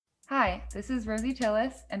Hi, this is Rosie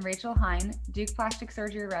Tillis and Rachel Hine, Duke Plastic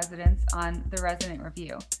Surgery residents on The Resident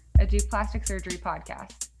Review, a Duke Plastic Surgery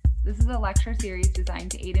podcast. This is a lecture series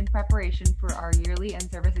designed to aid in preparation for our yearly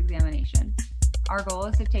in-service examination. Our goal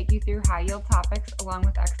is to take you through high-yield topics along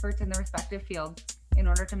with experts in the respective fields in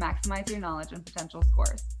order to maximize your knowledge and potential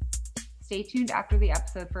scores. Stay tuned after the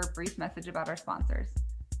episode for a brief message about our sponsors.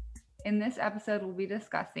 In this episode, we'll be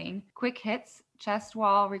discussing quick hits, chest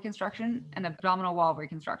wall reconstruction, and abdominal wall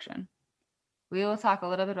reconstruction. We will talk a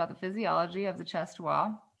little bit about the physiology of the chest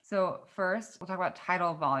wall. So first, we'll talk about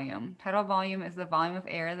tidal volume. Tidal volume is the volume of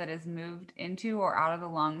air that is moved into or out of the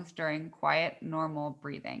lungs during quiet, normal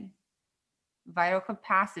breathing. Vital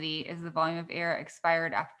capacity is the volume of air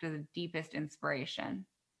expired after the deepest inspiration.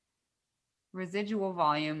 Residual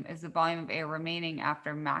volume is the volume of air remaining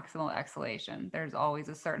after maximal exhalation. There's always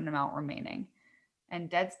a certain amount remaining. And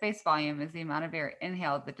dead space volume is the amount of air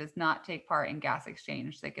inhaled that does not take part in gas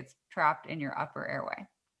exchange that gets trapped in your upper airway.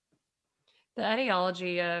 The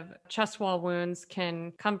etiology of chest wall wounds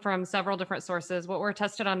can come from several different sources. What we're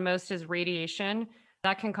tested on most is radiation.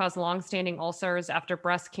 That can cause long-standing ulcers after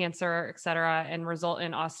breast cancer, et cetera, and result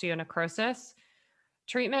in osteonecrosis.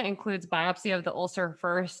 Treatment includes biopsy of the ulcer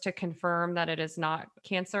first to confirm that it is not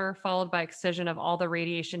cancer, followed by excision of all the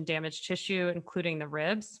radiation damaged tissue, including the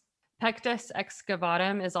ribs. Pectus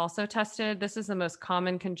excavatum is also tested. This is the most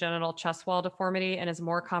common congenital chest wall deformity and is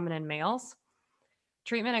more common in males.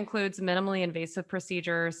 Treatment includes minimally invasive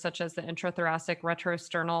procedures such as the intrathoracic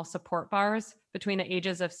retrosternal support bars between the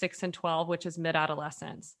ages of 6 and 12, which is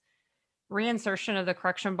mid-adolescence. Reinsertion of the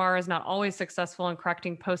correction bar is not always successful in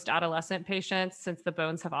correcting post-adolescent patients since the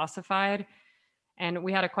bones have ossified. And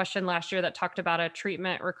we had a question last year that talked about a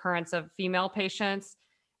treatment recurrence of female patients.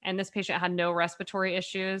 And this patient had no respiratory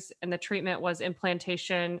issues. And the treatment was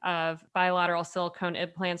implantation of bilateral silicone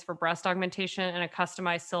implants for breast augmentation and a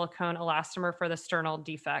customized silicone elastomer for the sternal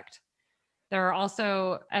defect. There are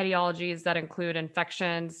also etiologies that include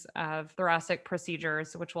infections of thoracic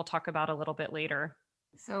procedures, which we'll talk about a little bit later.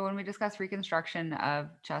 So when we discuss reconstruction of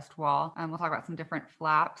chest wall, we'll talk about some different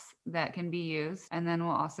flaps that can be used. And then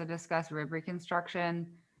we'll also discuss rib reconstruction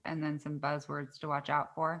and then some buzzwords to watch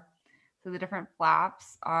out for. So the different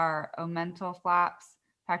flaps are omental flaps,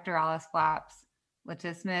 pectoralis flaps,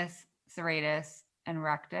 latissimus, serratus, and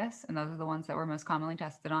rectus. And those are the ones that we're most commonly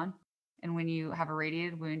tested on. And when you have a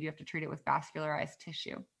radiated wound, you have to treat it with vascularized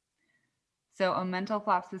tissue. So omental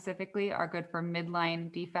flaps specifically are good for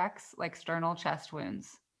midline defects like sternal chest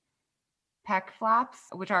wounds. Pec flaps,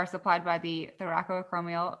 which are supplied by the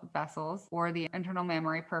thoracoacromial vessels or the internal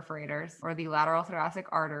mammary perforators or the lateral thoracic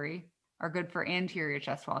artery, are good for anterior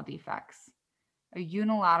chest wall defects. A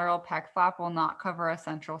unilateral pec flap will not cover a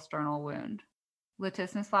central sternal wound.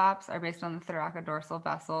 Latissimus flaps are based on the thoracodorsal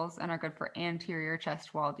vessels and are good for anterior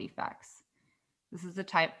chest wall defects. This is a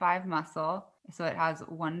type 5 muscle, so it has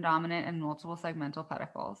one dominant and multiple segmental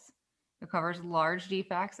pedicles. It covers large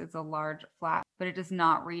defects, it's a large flap, but it does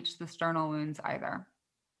not reach the sternal wounds either.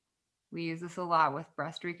 We use this a lot with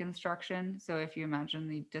breast reconstruction, so if you imagine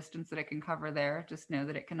the distance that it can cover there, just know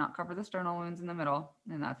that it cannot cover the sternal wounds in the middle,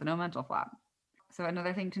 and that's an omental flap. So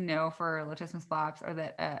another thing to know for latissimus flaps are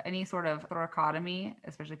that any sort of thoracotomy,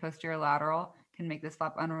 especially posterior lateral, can make this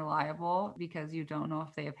flap unreliable because you don't know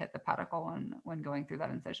if they have hit the pedicle when going through that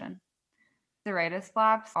incision. Serratus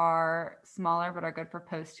flaps are smaller but are good for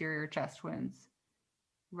posterior chest wounds.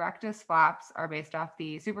 Rectus flaps are based off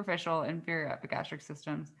the superficial inferior epigastric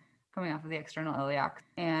systems coming off of the external iliac.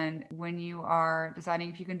 And when you are deciding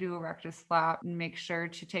if you can do a rectus flap, make sure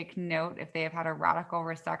to take note if they have had a radical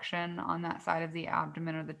resection on that side of the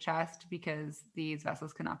abdomen or the chest, because these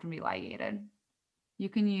vessels can often be ligated. You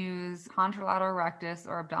can use contralateral rectus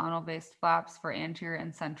or abdominal-based flaps for anterior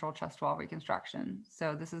and central chest wall reconstruction.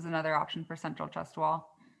 So this is another option for central chest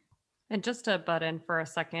wall. And just to butt in for a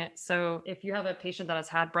second, so if you have a patient that has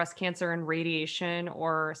had breast cancer and radiation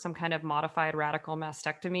or some kind of modified radical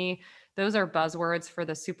mastectomy, those are buzzwords for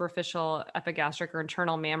the superficial epigastric or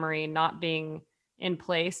internal mammary not being in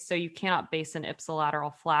place. So you cannot base an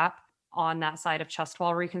ipsilateral flap on that side of chest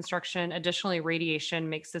wall reconstruction. Additionally, radiation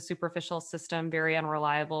makes the superficial system very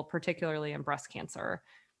unreliable, particularly in breast cancer.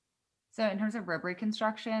 So in terms of rib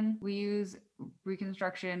reconstruction, we use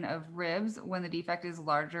reconstruction of ribs when the defect is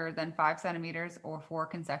larger than 5 centimeters or 4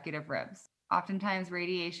 consecutive ribs. Oftentimes,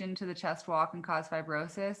 radiation to the chest wall can cause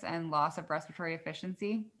fibrosis and loss of respiratory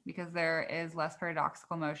efficiency because there is less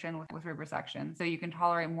paradoxical motion with rib resection. So you can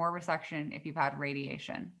tolerate more resection if you've had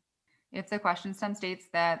radiation. If the question stem states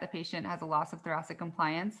that the patient has a loss of thoracic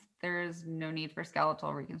compliance, there is no need for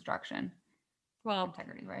skeletal reconstruction. Well,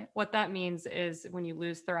 integrity, right? what that means is when you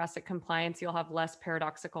lose thoracic compliance, you'll have less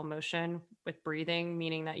paradoxical motion with breathing,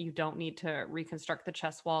 meaning that you don't need to reconstruct the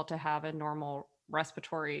chest wall to have a normal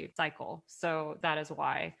respiratory cycle. So that is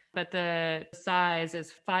why. But the size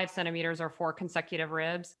is 5 centimeters or 4 consecutive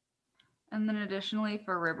ribs. And then additionally,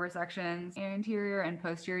 for rib resections, anterior and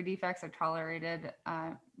posterior defects are tolerated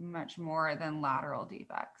much more than lateral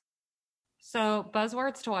defects. So,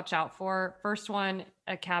 buzzwords to watch out for. First one,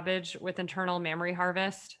 a cabbage with internal mammary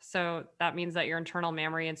harvest. So, that means that your internal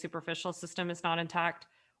mammary and superficial system is not intact.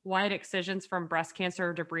 Wide excisions from breast cancer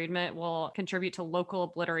or debridement will contribute to local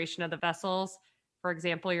obliteration of the vessels. For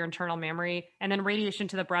example, your internal mammary. And then radiation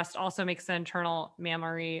to the breast also makes the internal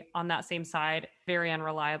mammary on that same side very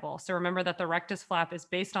unreliable. So remember that the rectus flap is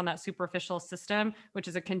based on that superficial system, which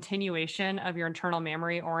is a continuation of your internal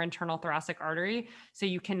mammary or internal thoracic artery. So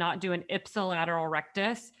you cannot do an ipsilateral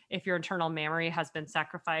rectus if your internal mammary has been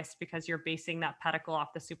sacrificed because you're basing that pedicle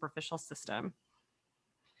off the superficial system.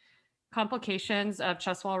 Complications of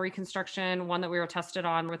chest wall reconstruction, one that we were tested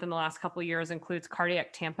on within the last couple of years, includes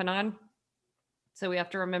cardiac tamponade. So we have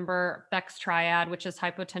to remember Beck's triad, which is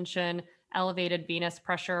hypotension, elevated venous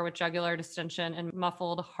pressure with jugular distension, and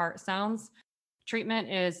muffled heart sounds.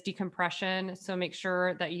 Treatment is decompression. So make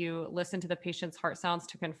sure that you listen to the patient's heart sounds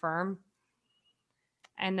to confirm.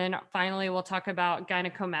 And then finally, we'll talk about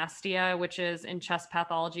gynecomastia, which is in chest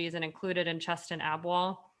pathologies and included in chest and ab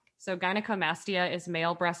wall. So gynecomastia is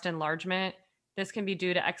male breast enlargement. This can be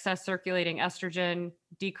due to excess circulating estrogen,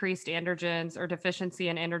 decreased androgens, or deficiency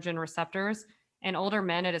in androgen receptors. In older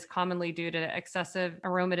men, it is commonly due to excessive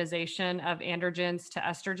aromatization of androgens to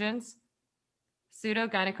estrogens.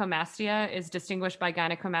 Pseudogynecomastia is distinguished by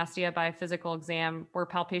gynecomastia by a physical exam where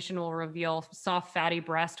palpation will reveal soft, fatty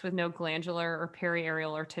breast with no glandular or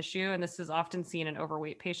periareolar tissue, and this is often seen in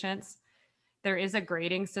overweight patients. There is a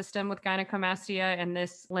grading system with gynecomastia, and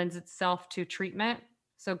this lends itself to treatment.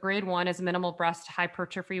 So grade 1 is minimal breast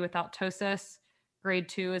hypertrophy without ptosis. Grade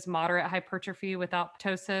 2 is moderate hypertrophy without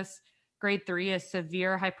ptosis. Grade 3 is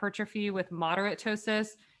severe hypertrophy with moderate ptosis.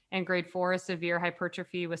 And grade 4 is severe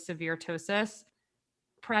hypertrophy with severe ptosis.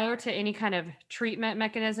 Prior to any kind of treatment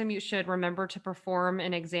mechanism, you should remember to perform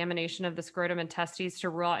an examination of the scrotum and testes to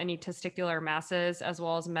rule out any testicular masses, as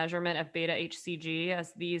well as measurement of beta HCG,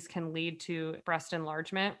 as these can lead to breast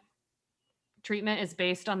enlargement. Treatment is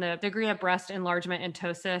based on the degree of breast enlargement and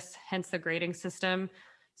ptosis, hence the grading system.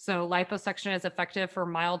 So liposuction is effective for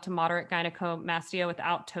mild to moderate gynecomastia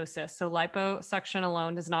without ptosis. So liposuction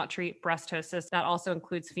alone does not treat breast ptosis. That also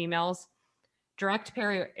includes females. Direct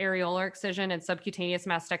periareolar excision and subcutaneous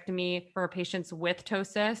mastectomy for patients with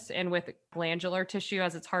ptosis and with glandular tissue,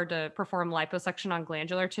 as it's hard to perform liposuction on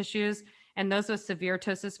glandular tissues. And those with severe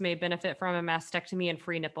ptosis may benefit from a mastectomy and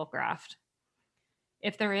free nipple graft.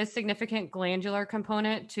 If there is significant glandular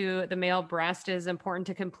component to the male breast, it is important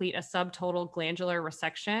to complete a subtotal glandular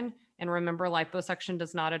resection. And remember, liposuction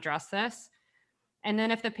does not address this. And then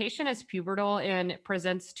if the patient is pubertal and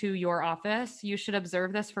presents to your office, you should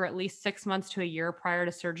observe this for at least 6 months to a year prior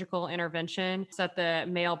to surgical intervention so that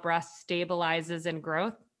the male breast stabilizes in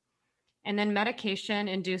growth. And then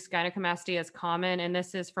medication-induced gynecomastia is common, and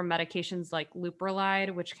this is from medications like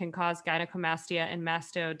leuprolide, which can cause gynecomastia, and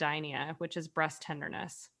mastodynia, which is breast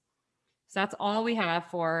tenderness. So that's all we have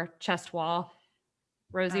for chest wall.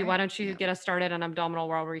 Rosie, why don't you get us started on abdominal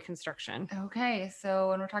wall reconstruction? Okay, so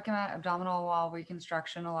when we're talking about abdominal wall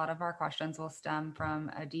reconstruction, a lot of our questions will stem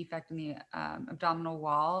from a defect in the abdominal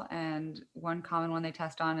wall. And one common one they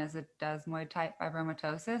test on is a desmoid type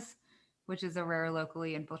fibromatosis, which is a rare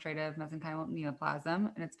locally infiltrative mesenchymal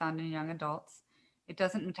neoplasm, and it's found in young adults. It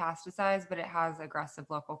doesn't metastasize, but it has aggressive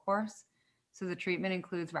local course. So the treatment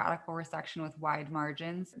includes radical resection with wide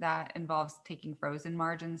margins. That involves taking frozen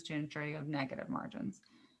margins to ensure you have negative margins.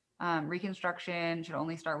 Reconstruction should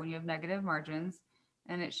only start when you have negative margins,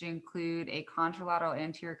 and it should include a contralateral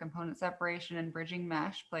anterior component separation and bridging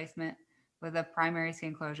mesh placement with a primary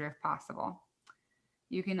skin closure if possible.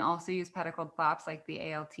 You can also use pedicled flaps like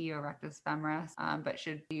the ALT or rectus femoris, but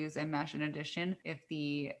should use a mesh in addition if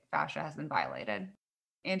the fascia has been violated.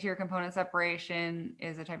 Anterior component separation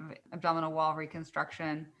is a type of abdominal wall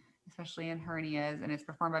reconstruction, especially in hernias, and it's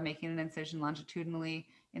performed by making an incision longitudinally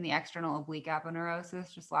in the external oblique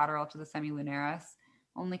aponeurosis, just lateral to the semilunaris.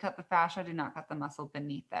 Only cut the fascia, do not cut the muscle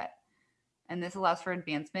beneath it. And this allows for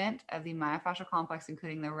advancement of the myofascial complex,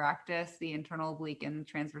 including the rectus, the internal oblique, and the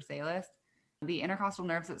transversalis. The intercostal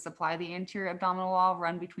nerves that supply the anterior abdominal wall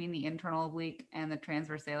run between the internal oblique and the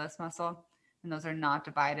transversalis muscle, and those are not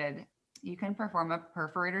divided. You can perform a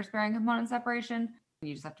perforator-sparing component separation.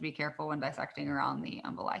 You just have to be careful when dissecting around the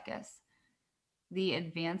umbilicus. The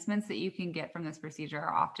advancements that you can get from this procedure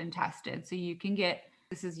are often tested. So you can get,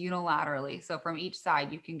 this is unilaterally. So from each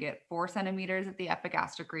side, you can get 4 centimeters at the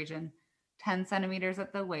epigastric region, 10 centimeters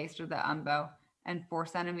at the waist or the umbo, and 4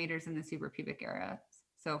 centimeters in the suprapubic area.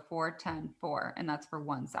 So 4, 10, 4, and that's for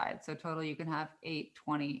one side. So total you can have 8,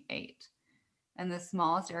 28. And the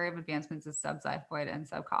smallest area of advancements is subxiphoid and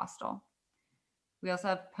subcostal. We also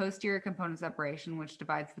have posterior component separation, which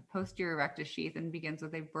divides the posterior rectus sheath and begins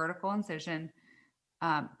with a vertical incision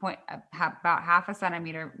about half a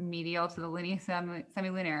centimeter medial to the linea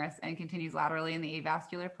semilunaris and continues laterally in the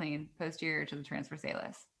avascular plane posterior to the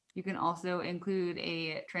transversalis. You can also include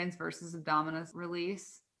a transversus abdominis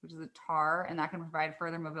release, which is a TAR, and that can provide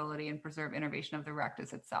further mobility and preserve innervation of the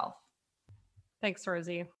rectus itself. Thanks,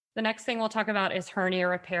 Rosie. The next thing we'll talk about is hernia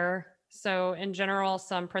repair. So in general,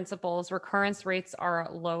 some principles, recurrence rates are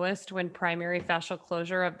lowest when primary fascial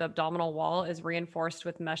closure of the abdominal wall is reinforced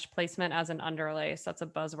with mesh placement as an underlay. So that's a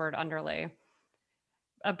buzzword, underlay.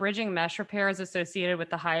 A bridging mesh repair is associated with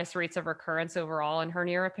the highest rates of recurrence overall in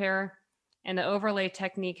hernia repair. And the overlay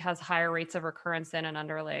technique has higher rates of recurrence than an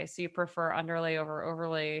underlay. So you prefer underlay over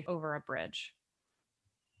overlay over a bridge.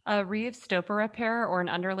 A Reeve-Stoper repair or an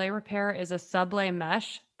underlay repair is a sublay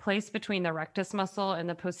mesh placed between the rectus muscle and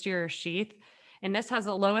the posterior sheath, and this has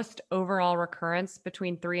the lowest overall recurrence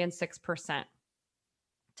between 3 and 6%.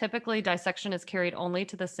 Typically, dissection is carried only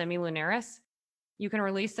to the semilunaris. You can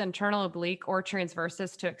release the internal oblique or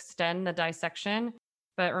transversus to extend the dissection,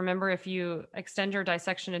 but remember, if you extend your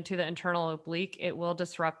dissection into the internal oblique, it will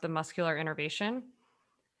disrupt the muscular innervation.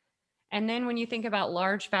 And then when you think about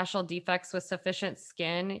large fascial defects with sufficient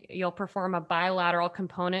skin, you'll perform a bilateral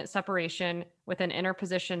component separation with an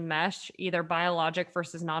interposition mesh, either biologic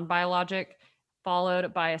versus non-biologic,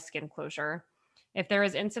 followed by a skin closure. If there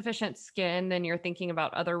is insufficient skin, then you're thinking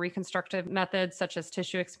about other reconstructive methods such as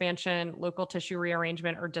tissue expansion, local tissue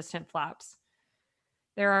rearrangement, or distant flaps.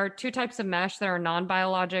 There are 2 types of mesh that are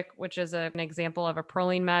non-biologic, which is an example of a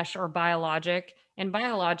proline mesh, or biologic. And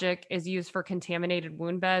biologic is used for contaminated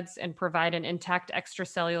wound beds and provide an intact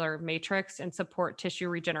extracellular matrix and support tissue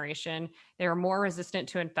regeneration. They are more resistant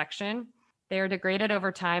to infection. They are degraded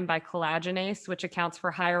over time by collagenase, which accounts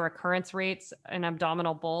for higher recurrence rates and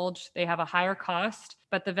abdominal bulge. They have a higher cost,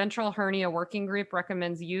 but the Ventral Hernia Working Group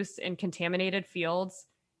recommends use in contaminated fields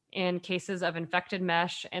in cases of infected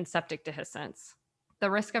mesh and septic dehiscence.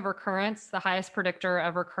 The risk of recurrence, the highest predictor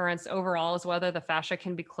of recurrence overall, is whether the fascia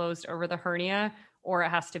can be closed over the hernia or it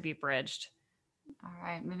has to be bridged. All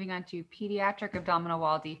right, moving on to pediatric abdominal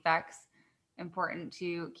wall defects. Important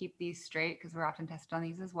to keep these straight because we're often tested on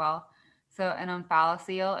these as well. So an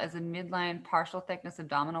omphalocele is a midline partial thickness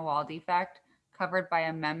abdominal wall defect covered by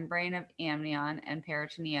a membrane of amnion and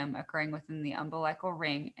peritoneum occurring within the umbilical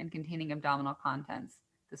ring and containing abdominal contents.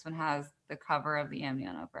 This one has the cover of the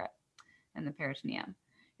amnion over it and the peritoneum.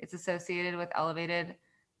 It's associated with elevated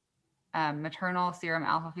maternal serum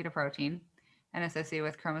alpha-fetoprotein and associated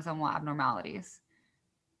with chromosomal abnormalities.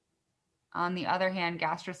 On the other hand,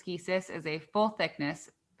 gastroschisis is a full thickness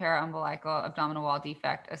paraumbilical abdominal wall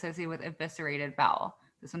defect associated with eviscerated bowel.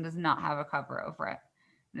 This one does not have a cover over it.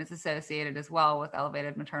 And it's associated as well with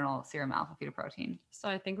elevated maternal serum alpha-fetoprotein. So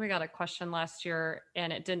I think we got a question last year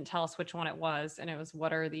and it didn't tell us which one it was. And it was,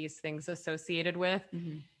 what are these things associated with?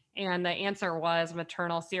 Mm-hmm. And the answer was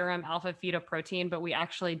maternal serum alpha-fetoprotein, but we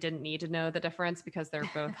actually didn't need to know the difference because they're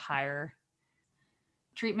both higher.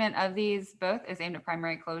 Treatment of these both is aimed at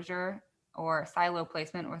primary closure or silo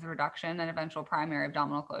placement with reduction and eventual primary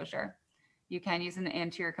abdominal closure. You can use an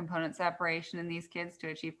anterior component separation in these kids to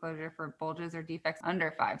achieve closure for bulges or defects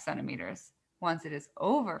under 5 centimeters. Once it is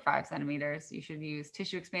over 5 centimeters, you should use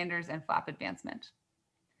tissue expanders and flap advancement.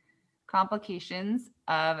 Complications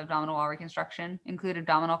of abdominal wall reconstruction include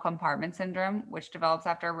abdominal compartment syndrome, which develops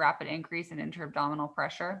after a rapid increase in intra-abdominal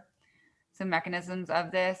pressure. Some mechanisms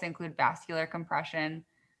of this include vascular compression,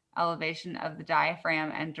 elevation of the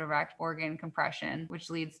diaphragm, and direct organ compression, which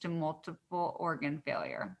leads to multiple organ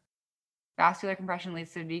failure. Vascular compression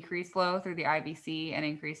leads to decreased flow through the IVC and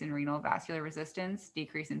increase in renal vascular resistance,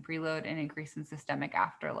 decrease in preload, and increase in systemic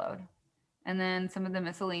afterload. And then some of the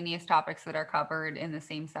miscellaneous topics that are covered in the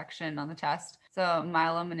same section on the test. So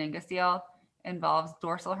myelomeningocele involves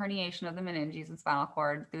dorsal herniation of the meninges and spinal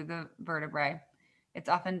cord through the vertebrae. It's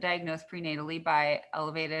often diagnosed prenatally by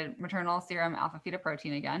elevated maternal serum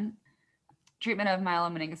alpha-fetoprotein again. Treatment of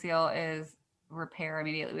myelomeningocele is repair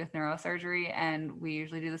immediately with neurosurgery, and we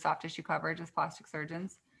usually do the soft tissue coverage as plastic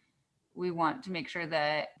surgeons. We want to make sure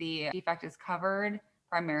that the defect is covered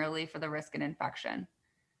primarily for the risk and infection.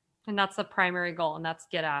 And that's the primary goal, and that's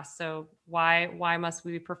get asked. So why must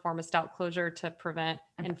we perform a stout closure to prevent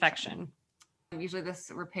infection? Usually this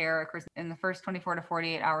repair occurs in the first 24 to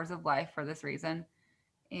 48 hours of life for this reason.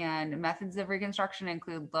 And methods of reconstruction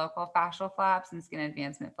include local fascial flaps and skin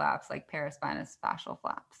advancement flaps like paraspinous fascial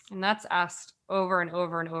flaps. And that's asked over and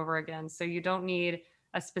over and over again. So you don't need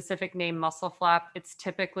a specific name muscle flap. It's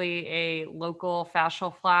typically a local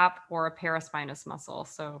fascial flap or a paraspinous muscle.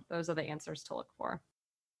 So those are the answers to look for.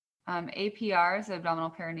 APRs, abdominal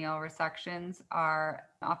perineal resections, are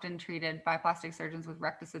often treated by plastic surgeons with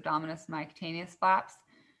rectus abdominis mycutaneous flaps.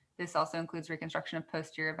 This also includes reconstruction of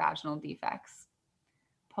posterior vaginal defects.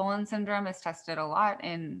 Poland syndrome is tested a lot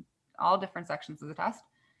in all different sections of the test,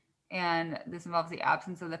 and this involves the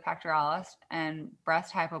absence of the pectoralis and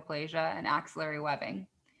breast hypoplasia and axillary webbing.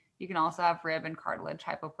 You can also have rib and cartilage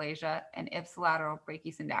hypoplasia and ipsilateral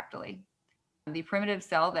brachysyndactyly. The primitive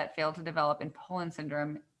cell that failed to develop in Poland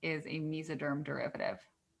syndrome is a mesoderm derivative.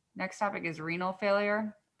 Next topic is renal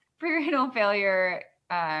failure. Pre-renal failure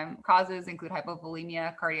causes include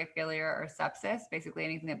hypovolemia, cardiac failure, or sepsis, basically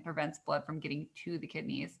anything that prevents blood from getting to the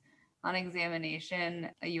kidneys. On examination,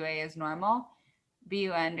 a UA is normal.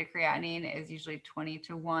 BUN to creatinine is usually 20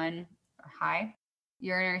 to 1 or high.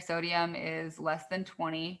 Urinary sodium is less than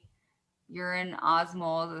 20. Urine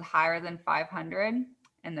osmoles is higher than 500.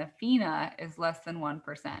 And the FeNA is less than 1%.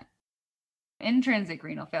 Intrinsic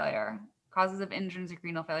renal failure. Causes of intrinsic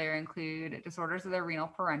renal failure include disorders of the renal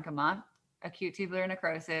parenchyma, acute tubular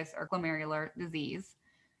necrosis, or glomerular disease.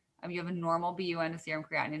 You have a normal BUN to serum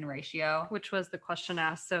creatinine ratio. Which was the question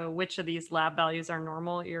asked. So which of these lab values are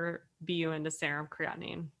normal? Your BUN to serum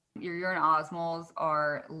creatinine. Your urine osmoles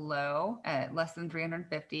are low at less than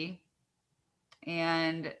 350.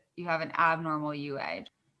 And you have an abnormal UA.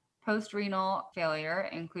 Post-renal failure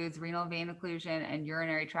includes renal vein occlusion and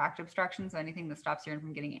urinary tract obstruction, so anything that stops urine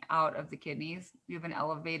from getting out of the kidneys. You have an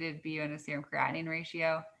elevated BUN to serum creatinine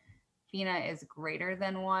ratio. FeNA is greater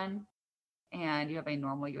than 1, and you have a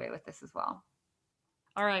normal UA with this as well.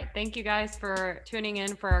 All right. Thank you guys for tuning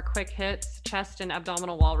in for our quick hits, chest and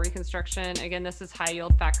abdominal wall reconstruction. Again, this is high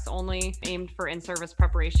yield facts only, aimed for in-service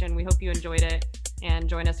preparation. We hope you enjoyed it, and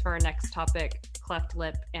join us for our next topic, cleft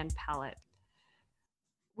lip and palate.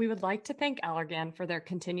 We would like to thank Allergan for their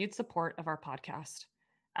continued support of our podcast.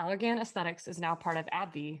 Allergan Aesthetics is now part of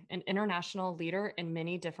AbbVie, an international leader in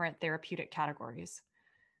many different therapeutic categories.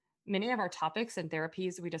 Many of our topics and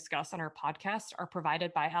therapies we discuss on our podcast are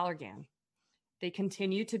provided by Allergan. They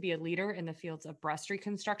continue to be a leader in the fields of breast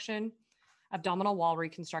reconstruction, abdominal wall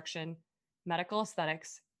reconstruction, medical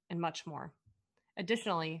aesthetics, and much more.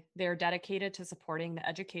 Additionally, they are dedicated to supporting the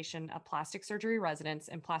education of plastic surgery residents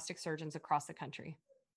and plastic surgeons across the country.